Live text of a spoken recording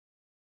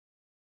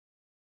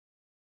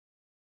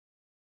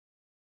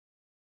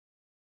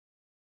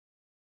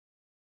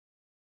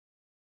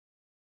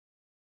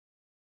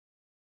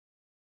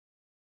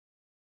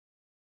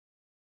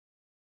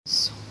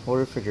whole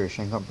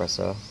refrigeration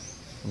compressor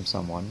from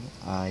someone.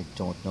 I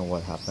don't know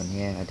what happened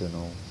here. I don't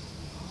know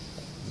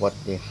what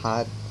they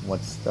had,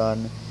 what's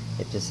done,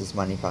 if this is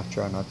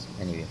manufacturer or not.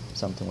 Anyway,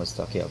 something was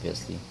stuck here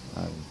obviously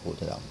and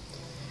booted out.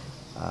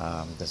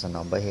 There's a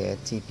number here,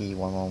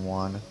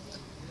 TP111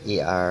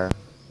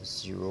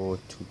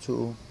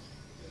 AR022.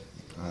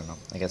 I don't know,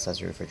 I guess that's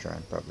your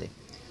refrigerant probably.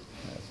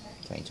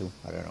 22,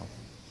 I don't know,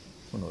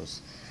 who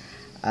knows.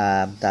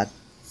 That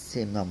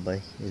same number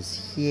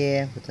is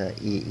here with a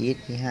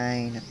A8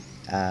 behind.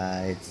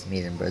 It's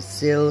made in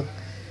Brazil.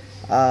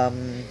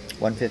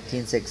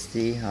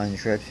 11560,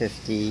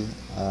 150.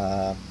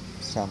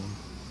 Some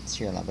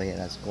serial number here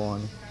that's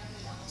gone.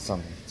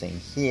 Something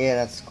here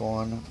that's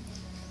gone.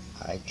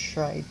 I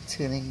tried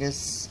turning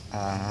this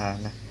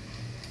and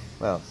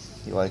well,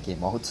 the oil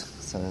came out.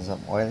 So there's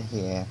some oil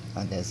here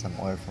and there's some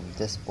oil from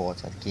this port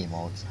that came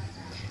out.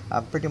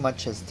 Pretty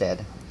much it's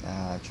dead.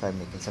 Tried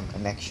making some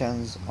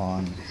connections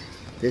on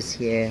this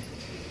here.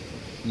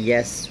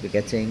 Yes, we're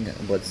getting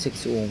about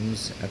 6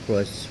 ohms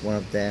across one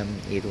of them,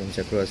 8 ohms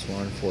across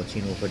one,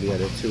 14 over the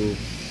other two.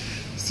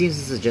 Seems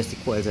to suggest the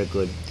coils are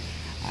good.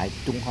 I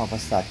don't have a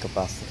start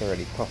capacitor to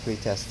really properly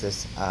test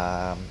this.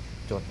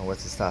 Don't know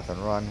what's the start and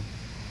run.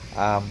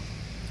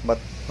 But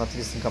not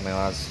least in coming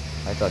hours,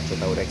 I thought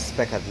I would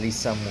expect at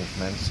least some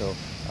movement, so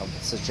I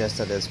would suggest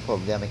that there's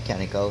probably a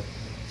mechanical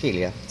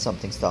failure,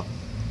 something stuck.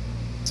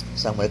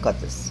 So I'm going to cut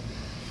this.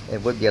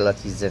 It would be a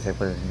lot easier if I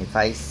put it in the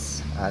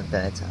vise and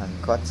bend it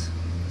and cut.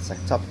 It's a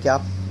top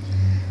cap,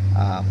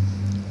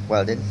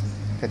 welded,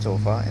 fit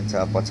over into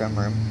a bottom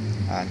rim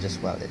and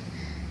just welded.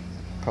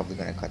 Probably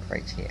going to cut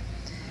right here.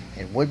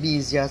 It would be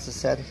easier, as I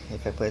said,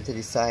 if I put it to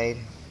the side,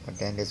 but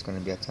then there's going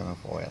to be a ton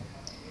of oil.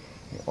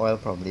 The oil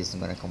probably isn't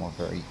going to come off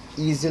very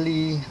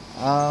easily,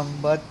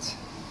 but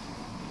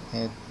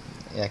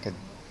I could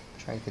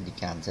try to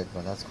decant it,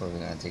 but that's probably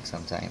going to take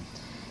some time.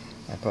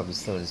 And probably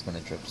still is going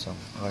to drip, so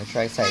I'm going to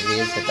try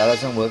sideways. If that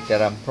doesn't work,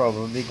 then I'm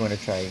probably going to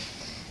try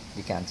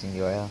decanting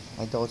the oil.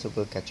 I doubt it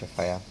will catch a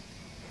fire.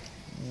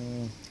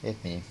 It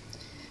may,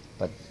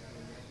 but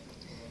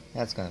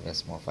that's going to be a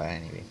small fire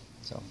anyway.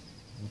 So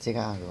I'm take a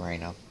angle right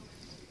now,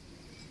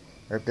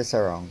 wrap this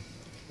around,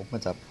 open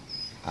it up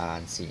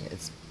and see.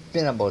 It's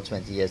been about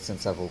 20 years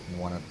since I've opened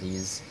one of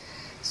these,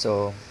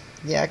 so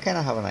yeah, I kind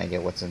of have an idea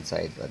what's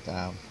inside, but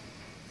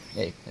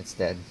hey, it's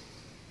dead.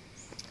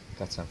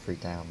 Got some free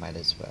time, I might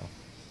as well.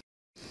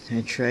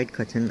 I tried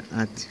cutting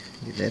at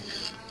the lip.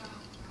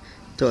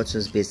 Thought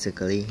was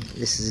basically,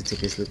 this is the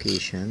thickest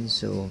location,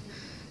 so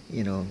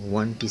you know,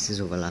 one piece is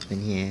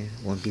overlapping here,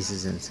 one piece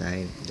is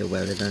inside, the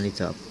welded on the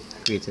top,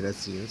 created a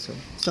seal, so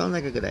sounded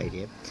like a good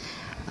idea.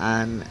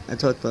 And I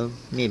thought, well,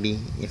 maybe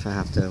if I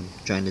have to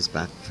join this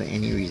back for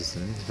any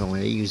reason, if I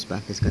want to use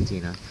back this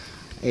container,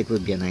 it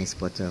would be a nice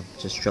spot to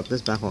just drop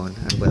this back on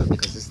and weld,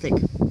 because it's thick,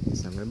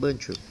 it's not going to burn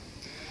through.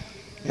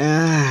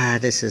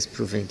 This is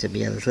proving to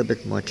be a little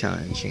bit more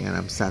challenging, and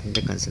I'm starting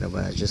to consider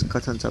whether I just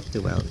cut on top of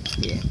the weld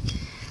here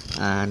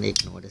and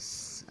ignore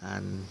this,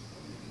 and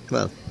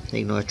well,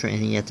 ignore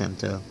any attempt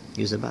to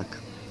use it back.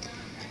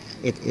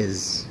 It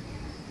is,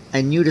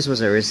 I knew this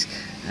was a risk,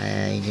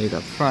 I knew it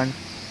up front,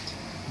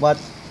 but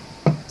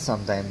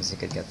sometimes you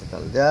could get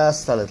it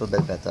just a little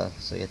bit better,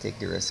 so you take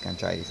the risk and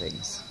try these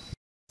things.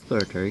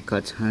 Exploratory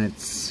cut, and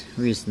it's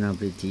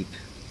reasonably deep.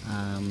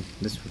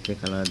 This will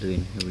take a lot of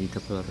doing. It will eat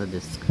up a lot of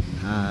disc.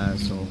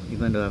 So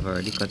even though I've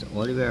already cut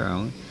all the way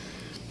around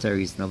to a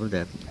reasonable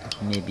depth,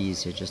 it may be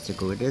easier just to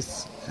go with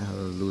this. I'll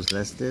lose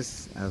less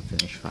this, I'll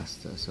finish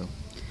faster. So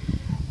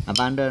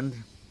abandoned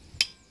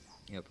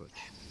the approach.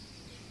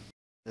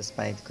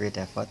 Despite great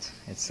effort,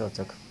 it still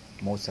took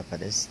most of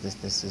this.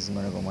 This isn't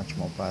going to go much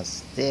more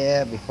past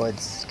there before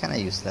it's kind of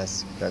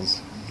useless,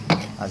 because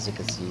as you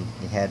can see,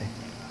 the head,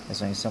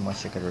 there's only so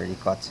much you could really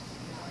cut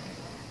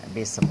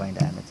based upon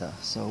diameter.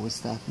 So we're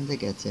starting to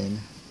get in.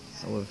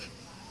 So we've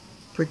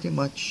pretty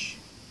much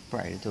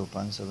pried it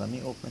open. So let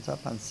me open it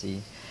up and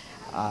see,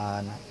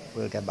 and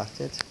we'll get back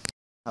to it.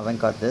 Having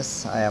got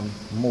this, I am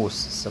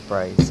most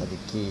surprised at the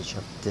gauge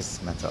of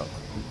this metal.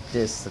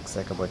 This looks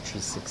like about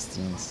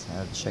 3/16.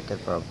 I'll check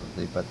it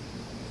probably, but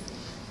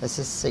this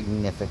is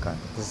significant.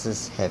 This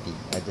is heavy.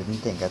 I didn't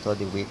think. I thought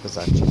the weight was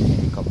actually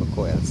in the copper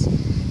coils.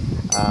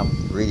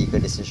 Really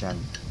good decision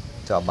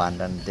to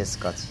abandon this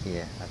cut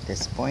here at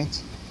this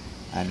point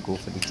and go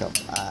for the top.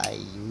 I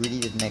really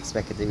didn't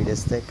expect it to be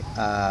this thick.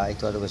 I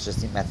thought it was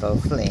just the metal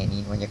flaying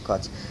in when you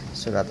cut,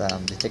 so that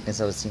the thickness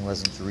I was seeing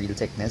wasn't real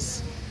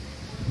thickness.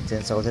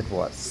 Turns out it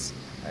was.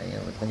 You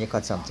know, when you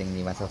cut something,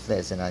 the metal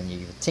flares in and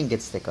you think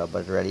it's thicker,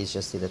 but really it's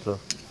just the little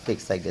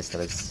flakes like this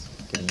that is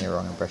giving you a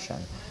wrong impression.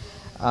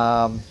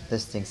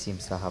 This thing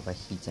seems to have a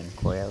heating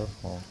coil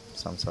or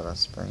some sort of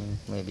spring,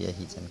 maybe a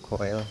heating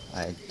coil,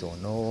 I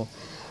don't know.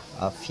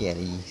 A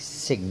fairly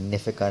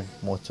significant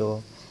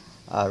motor.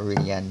 A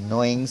really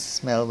annoying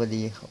smell with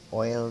the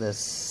oil. There's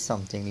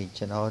something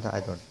leaching out. I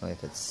don't know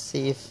if it's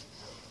safe.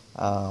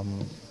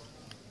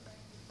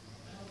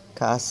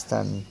 Cast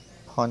and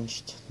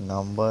punched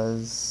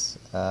numbers.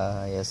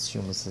 I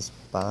assume this is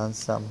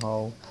balanced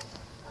somehow.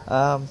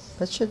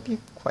 That should be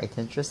quite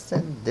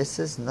interesting. This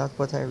is not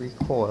what I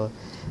recall.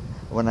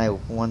 When I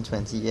won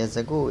 20 years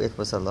ago, it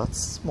was a lot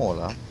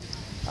smaller.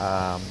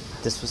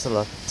 This was a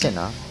lot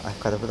thinner. I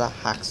cut it with a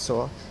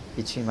hacksaw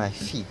between my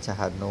feet. I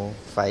had no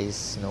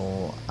vice,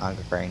 no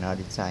angle grinder at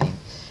the time.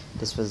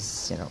 This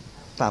was,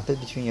 clamp it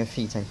between your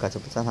feet and cut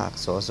it with a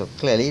hacksaw. So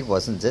clearly it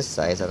wasn't this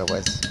size,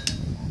 otherwise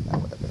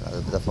that would have been a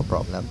little bit of a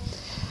problem.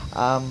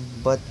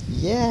 But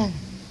yeah,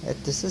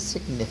 this is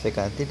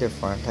significantly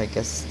different. I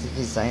guess the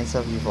designs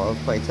have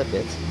evolved quite a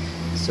bit.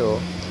 So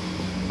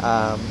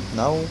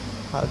now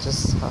I'll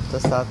just have to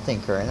start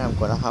tinkering. I'm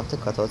gonna have to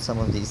cut out some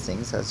of these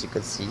things. As you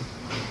can see,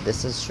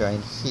 this is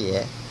joined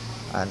here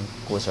and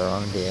goes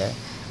around there.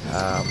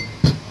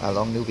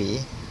 Along the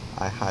way,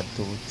 I had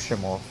to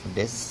trim off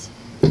this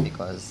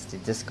because the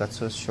disc got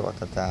so short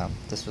that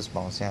this was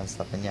bouncing and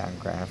stopping the iron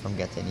grinder from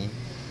getting in.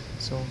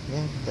 So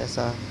yeah, there's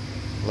a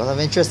lot of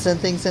interesting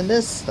things in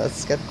this.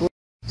 Let's get going.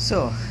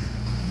 So,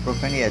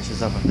 broken the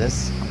edges off of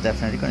this. I'm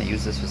definitely going to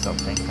use this for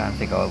something. Can't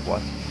figure out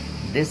what.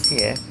 This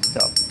here,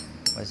 top,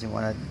 as you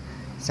want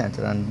to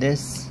center on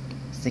this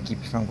to keep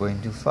it from going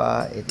too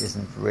far. It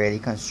isn't really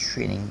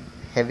constraining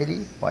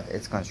heavily, but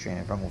it's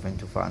constraining from moving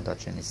too far and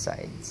touching the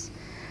sides.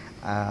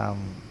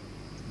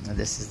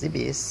 This is the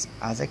base.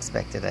 As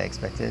expected, I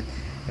expected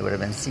it would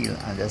have been sealed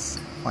and just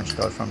punched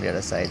out from the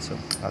other side. So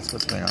that's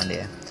what's going on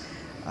there.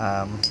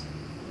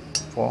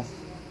 4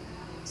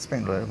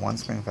 spring loaded, 1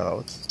 spring fell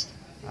out,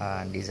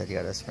 and these are the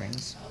other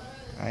springs,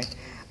 right?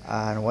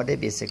 And what they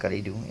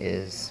basically do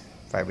is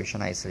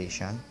vibration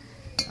isolation.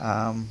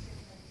 The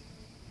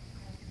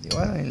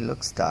oil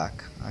looks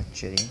dark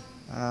actually.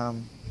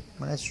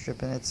 When it's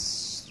dripping,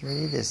 it's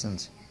really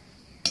decent.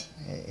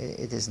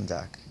 It isn't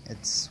dark,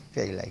 it's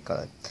fairly light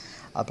colored.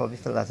 I'll probably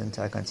fill that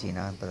into a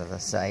container and put it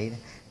aside.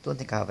 Don't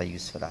think I have a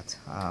use for that.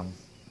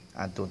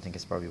 I don't think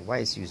it's probably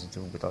wise to use it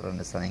without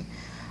understanding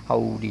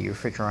how the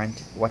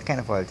refrigerant, what kind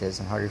of oil it is,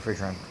 and how the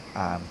refrigerant,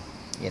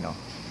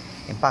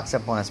 impacts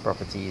upon its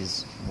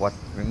properties. What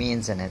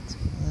remains in it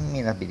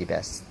may not be the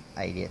best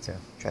idea to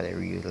try to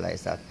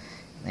reutilize that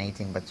in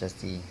anything but just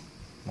the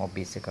more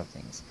basic of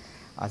things.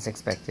 As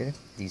expected,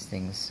 these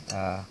things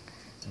are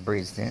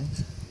brazed in.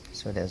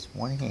 So there's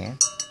one here,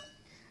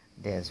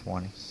 there's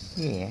one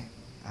here,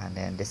 and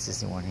then this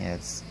is the one here.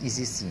 It's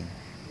easy seen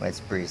where it's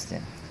brazed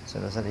in. So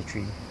those are the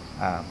 3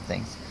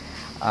 things.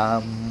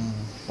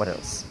 What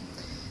else?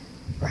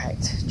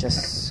 Right,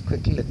 just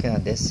quickly looking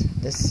at this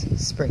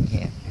spring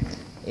here,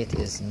 it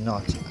is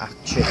not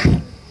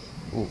actually,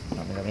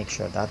 I'm gonna make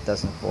sure that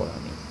doesn't fall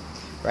on me.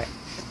 Right,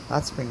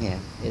 that spring here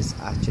is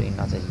actually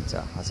not a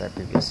heater as I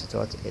previously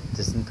thought. It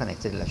isn't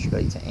connected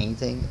electrically to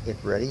anything. It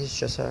really is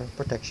just a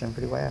protection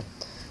for the wire.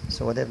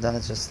 So what they've done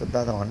is just slip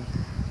that on,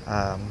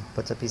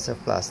 put a piece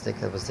of plastic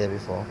that was there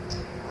before,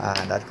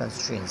 and that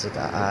constrains it,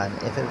 and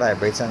if it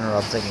vibrates and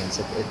rubs against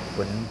it, it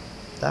wouldn't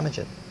damage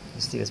it.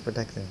 The steel is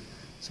protected.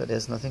 So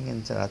there's nothing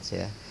into that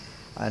here.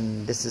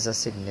 And this is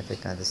this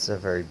is a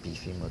very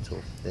beefy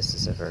motor. This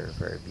is a very,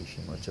 very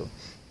beefy motor.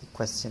 The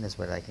question is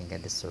whether I can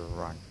get this to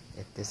run.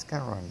 If this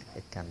can run,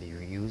 it can be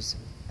reused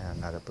for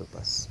another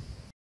purpose.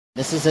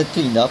 This is it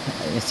cleaned up.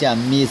 You see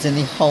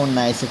amazingly how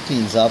nice it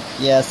cleans up.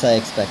 Yes, I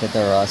expected to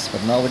rust,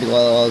 but now with the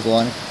oil all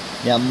gone,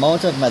 the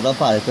amount of metal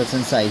particles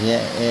inside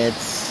here,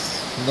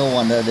 it's no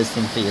wonder this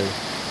thing failed.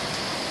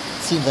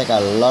 It seems like a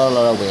lot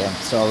of wear.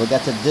 So we'll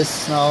get to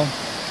this now.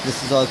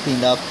 This is all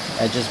cleaned up,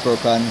 edges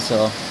broken,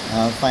 so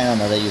I'll find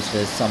another use for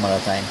this some other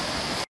time.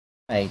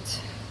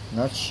 Right,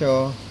 not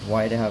sure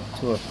why they have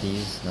 2 of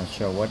these, not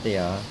sure what they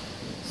are.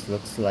 This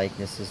looks like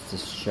this is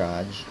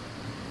discharge.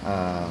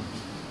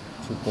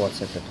 2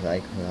 ports it looks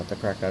like. We'll have to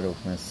crack that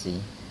open and see.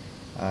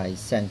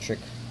 Eccentric,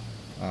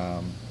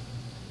 well,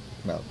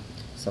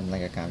 something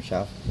like a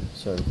camshaft,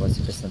 so it was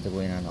the piston to go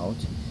in and out.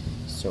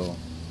 So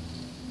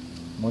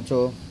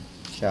motor,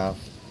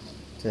 shaft,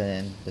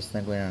 turn,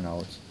 piston going in and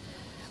out.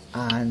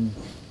 And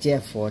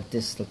therefore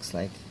this looks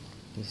like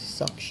the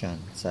suction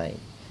side.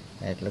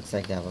 It looks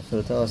like they have a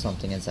filter or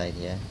something inside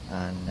here,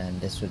 and then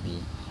this would be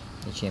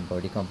the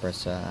chamber, the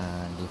compressor,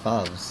 and the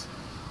valves.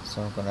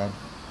 So I'm gonna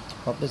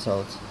pop this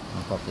out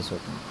and pop this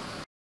open.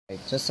 Right,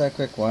 just a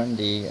quick one.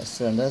 The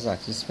cylinder is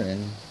actually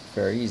spinning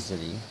very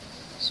easily,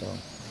 so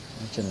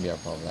it shouldn't be a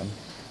problem.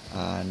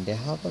 And they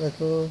have a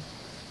little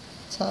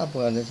tab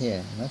welded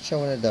here. Not sure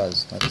what it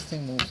does. Now this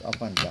thing moves up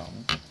and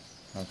down.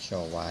 Not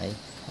sure why.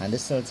 And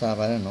this little tab,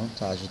 I don't know,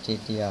 to agitate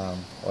the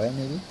oil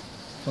maybe?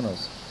 Who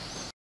knows?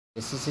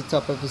 This is the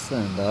top of the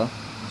cylinder.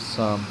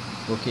 Some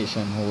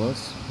location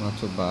holes, not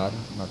too bad.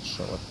 Not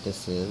sure what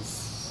this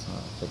is.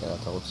 Figure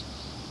that out.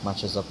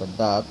 Matches up with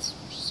that,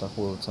 which is a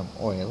hole with some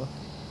oil.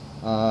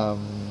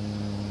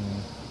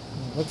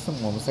 Looks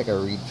almost like a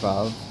reed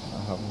valve.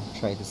 I haven't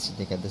tried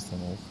to get this to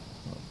move.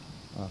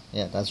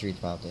 Yeah, that's reed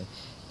valve there.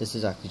 This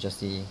is actually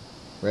just the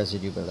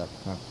residue buildup.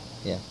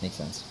 Yeah, makes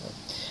sense.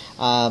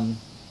 Right.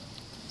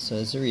 So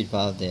there's a reed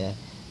valve there.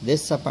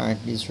 This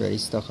apparently is really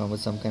stuck on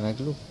with some kind of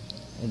glue.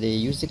 They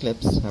use the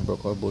clips. I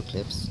broke out both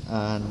clips,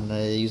 and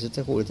they use it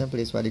to hold it in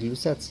place while the glue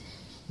sets.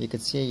 You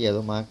could see a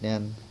yellow mark there,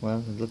 and well,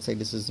 it looks like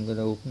this isn't going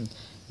to open.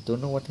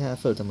 Don't know what kind of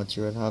filter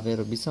material have.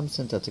 It'll be some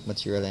synthetic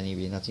material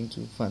anyway, nothing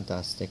too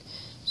fantastic.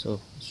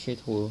 So straight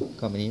hole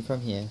coming in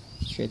from here,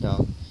 straight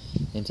down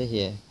into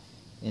here,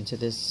 into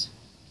this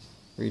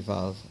reed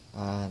valve,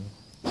 and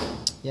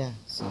yeah,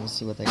 so let me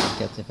see what I can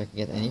get, if I can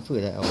get any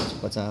further out.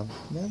 But yeah,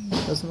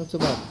 it doesn't look too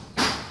bad.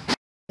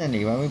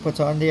 Anyway, when we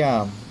put on the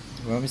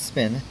when we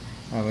spin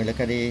and we look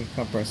at the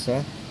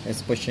compressor,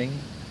 it's pushing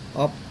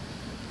up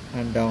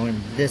and down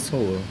this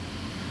hole.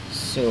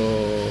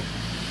 So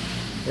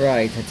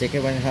right, I take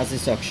it when it has the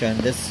suction,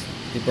 this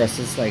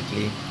depresses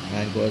slightly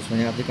and goes. When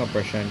you have the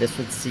compression, this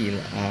would seal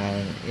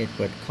and it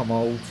would come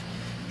out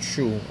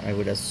through, I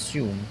would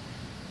assume,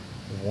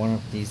 one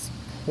of these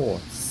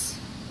ports.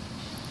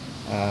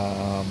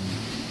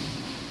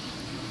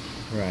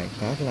 Right,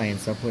 that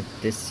lines up with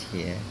this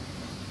here,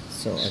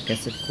 so I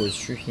guess it goes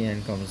through here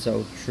and comes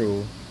out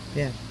through,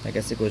 yeah, I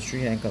guess it goes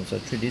through here and comes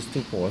out through these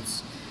two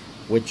ports,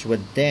 which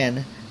would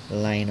then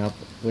line up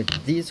with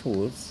these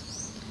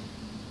holes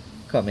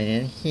coming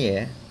in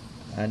here,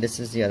 and this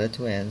is the other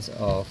two ends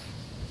of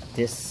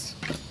this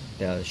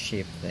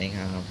bell-shaped thing.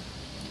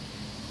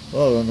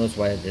 Well, who knows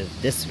why I did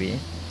it this way,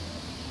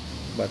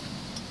 but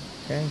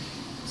okay,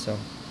 so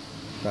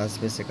that's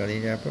basically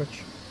the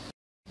approach.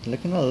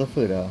 Looking a little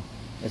further,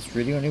 it's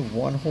really only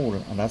one hole,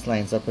 and that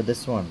lines up with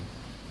this one.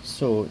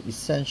 So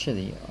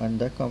essentially,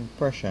 under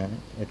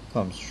compression, it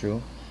comes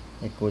through,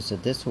 it goes to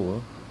this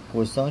hole,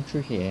 goes down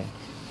through here,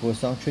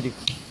 goes down through the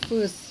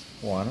first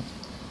one,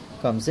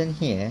 comes in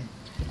here,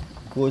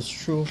 goes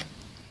through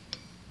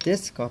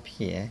this cup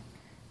here,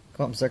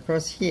 comes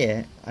across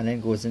here, and then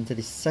goes into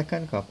the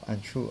second cup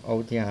and through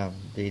out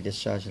the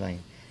discharge line.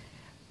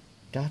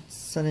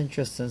 That's an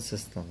interesting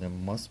system. There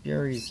must be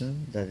a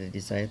reason that they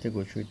decided to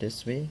go through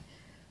this way.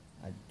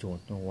 I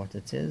don't know what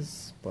it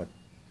is, but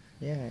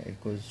yeah, it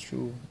goes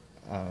through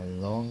a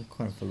long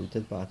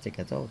convoluted path to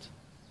get out.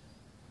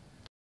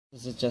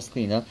 This is just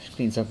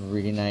cleans up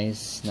really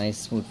nice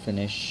smooth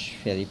finish,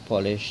 fairly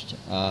polished.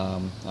 I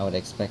would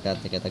expect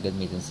that to get a good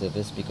meeting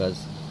surface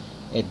because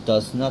it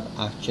does not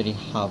actually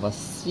have a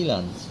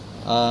sealant.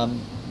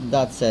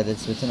 That said,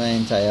 it's within an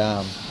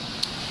entire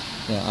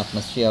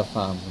atmosphere of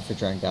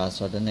refrigerant gas,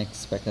 so I didn't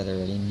expect that I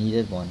really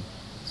needed one.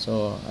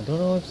 So I don't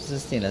know if this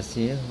is stainless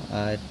steel.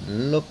 It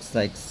looks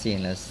like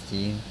stainless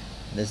steel.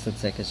 This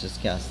looks like it's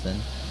just casting.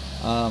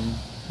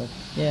 But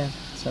yeah,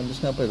 so I'm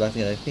just gonna put it back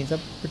together. It cleans up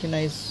pretty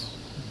nice.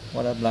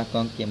 All that black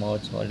gunk came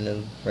out, all the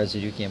little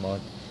residue came out.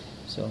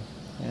 So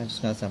yeah, I'm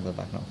just gonna assemble it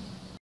back now.